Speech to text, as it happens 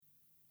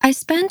I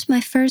spent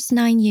my first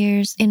 9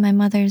 years in my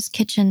mother's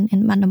kitchen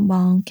in Phnom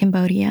Penh,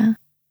 Cambodia.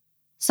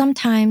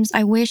 Sometimes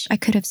I wish I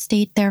could have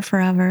stayed there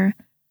forever,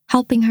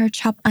 helping her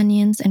chop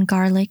onions and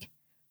garlic,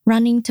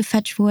 running to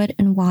fetch wood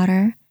and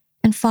water,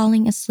 and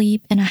falling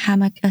asleep in a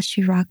hammock as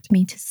she rocked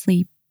me to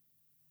sleep.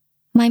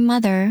 My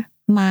mother,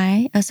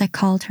 Mai, as I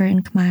called her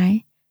in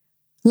Khmer,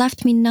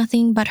 left me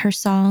nothing but her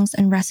songs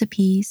and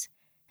recipes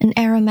and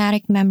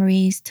aromatic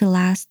memories to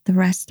last the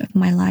rest of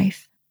my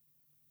life.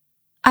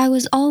 I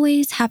was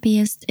always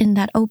happiest in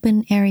that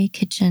open, airy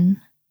kitchen.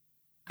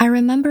 I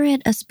remember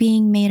it as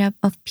being made up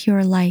of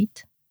pure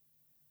light.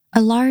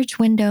 A large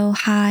window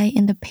high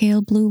in the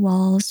pale blue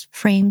walls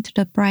framed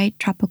the bright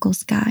tropical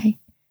sky.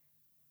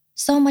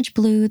 So much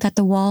blue that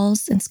the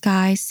walls and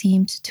sky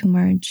seemed to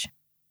merge.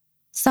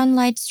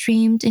 Sunlight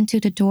streamed into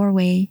the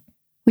doorway,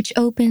 which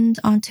opened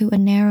onto a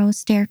narrow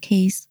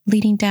staircase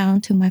leading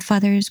down to my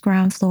father's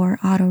ground floor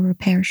auto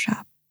repair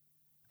shop.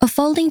 A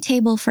folding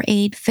table for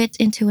 8 fit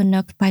into a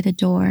nook by the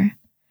door.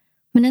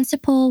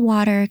 Municipal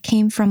water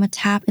came from a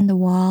tap in the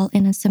wall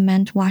in a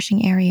cement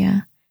washing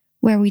area,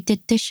 where we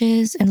did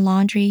dishes and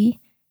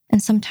laundry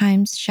and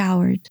sometimes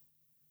showered.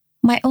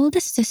 My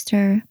oldest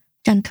sister,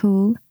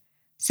 Chantha,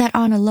 sat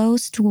on a low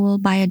stool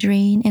by a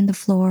drain in the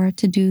floor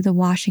to do the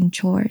washing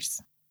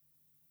chores.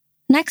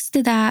 Next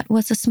to that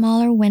was a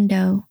smaller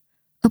window,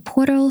 a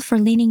portal for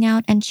leaning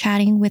out and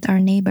chatting with our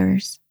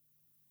neighbors.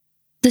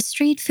 The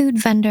street food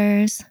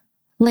vendors,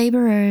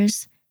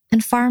 laborers,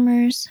 and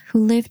farmers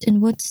who lived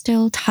in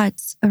wood-stilled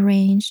huts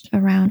arranged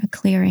around a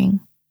clearing.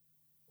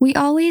 We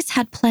always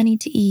had plenty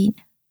to eat.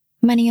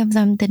 Many of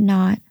them did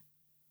not.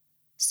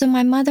 So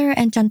my mother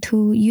and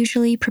Chantha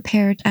usually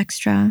prepared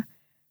extra,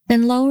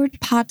 then lowered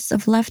pots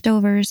of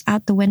leftovers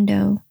out the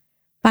window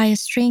by a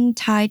string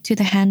tied to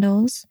the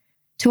handles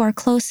to our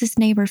closest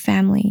neighbor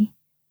family.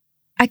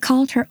 I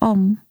called her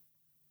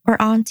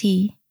or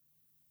auntie,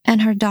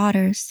 and her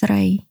daughter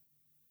Sarai.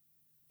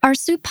 Our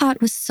soup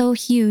pot was so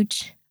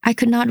huge, I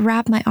could not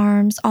wrap my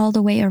arms all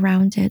the way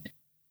around it.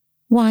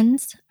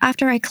 Once,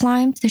 after I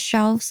climbed the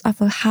shelves of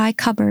a high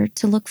cupboard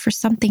to look for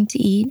something to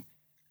eat,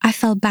 I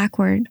fell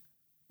backward,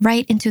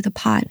 right into the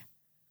pot,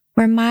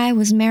 where Mai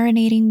was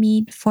marinating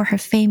meat for her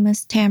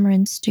famous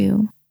tamarind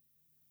stew.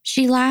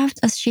 She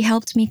laughed as she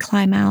helped me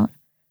climb out,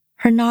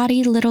 her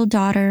naughty little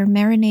daughter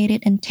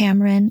marinated in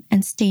tamarind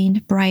and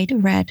stained bright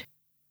red.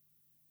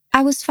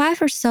 I was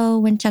 5 or so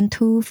when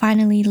Chantha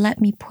finally let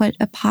me put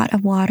a pot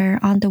of water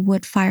on the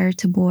wood fire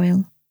to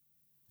boil.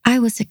 I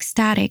was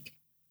ecstatic.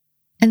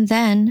 And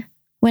then,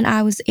 when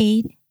I was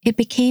 8, it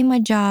became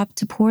my job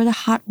to pour the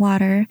hot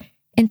water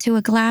into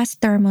a glass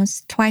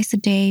thermos twice a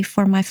day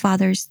for my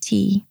father's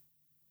tea.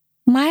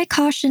 Mai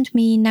cautioned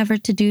me never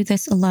to do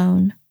this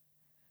alone.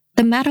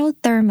 The metal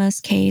thermos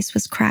case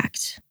was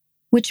cracked,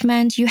 which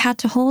meant you had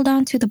to hold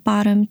on to the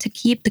bottom to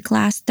keep the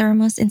glass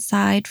thermos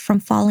inside from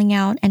falling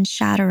out and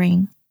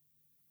shattering.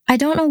 I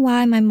don't know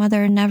why my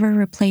mother never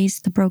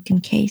replaced the broken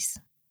case.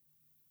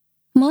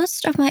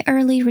 Most of my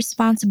early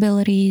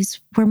responsibilities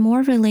were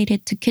more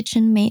related to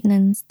kitchen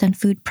maintenance than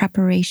food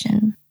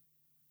preparation.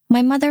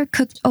 My mother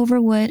cooked over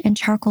wood and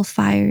charcoal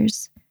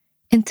fires,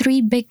 in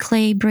 3 big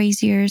clay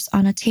braziers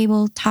on a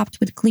table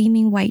topped with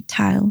gleaming white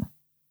tile.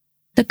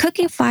 The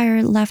cooking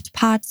fire left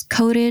pots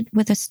coated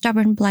with a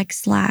stubborn black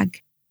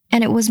slag,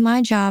 and it was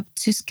my job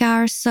to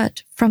scour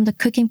soot from the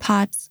cooking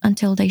pots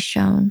until they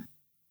shone.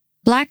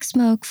 Black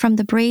smoke from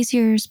the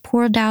braziers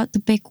poured out the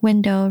big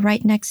window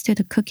right next to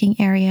the cooking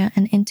area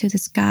and into the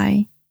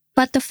sky,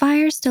 but the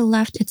fire still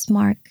left its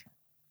mark.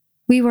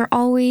 We were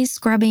always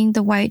scrubbing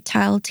the white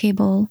tile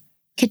table,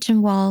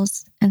 kitchen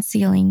walls, and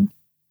ceiling.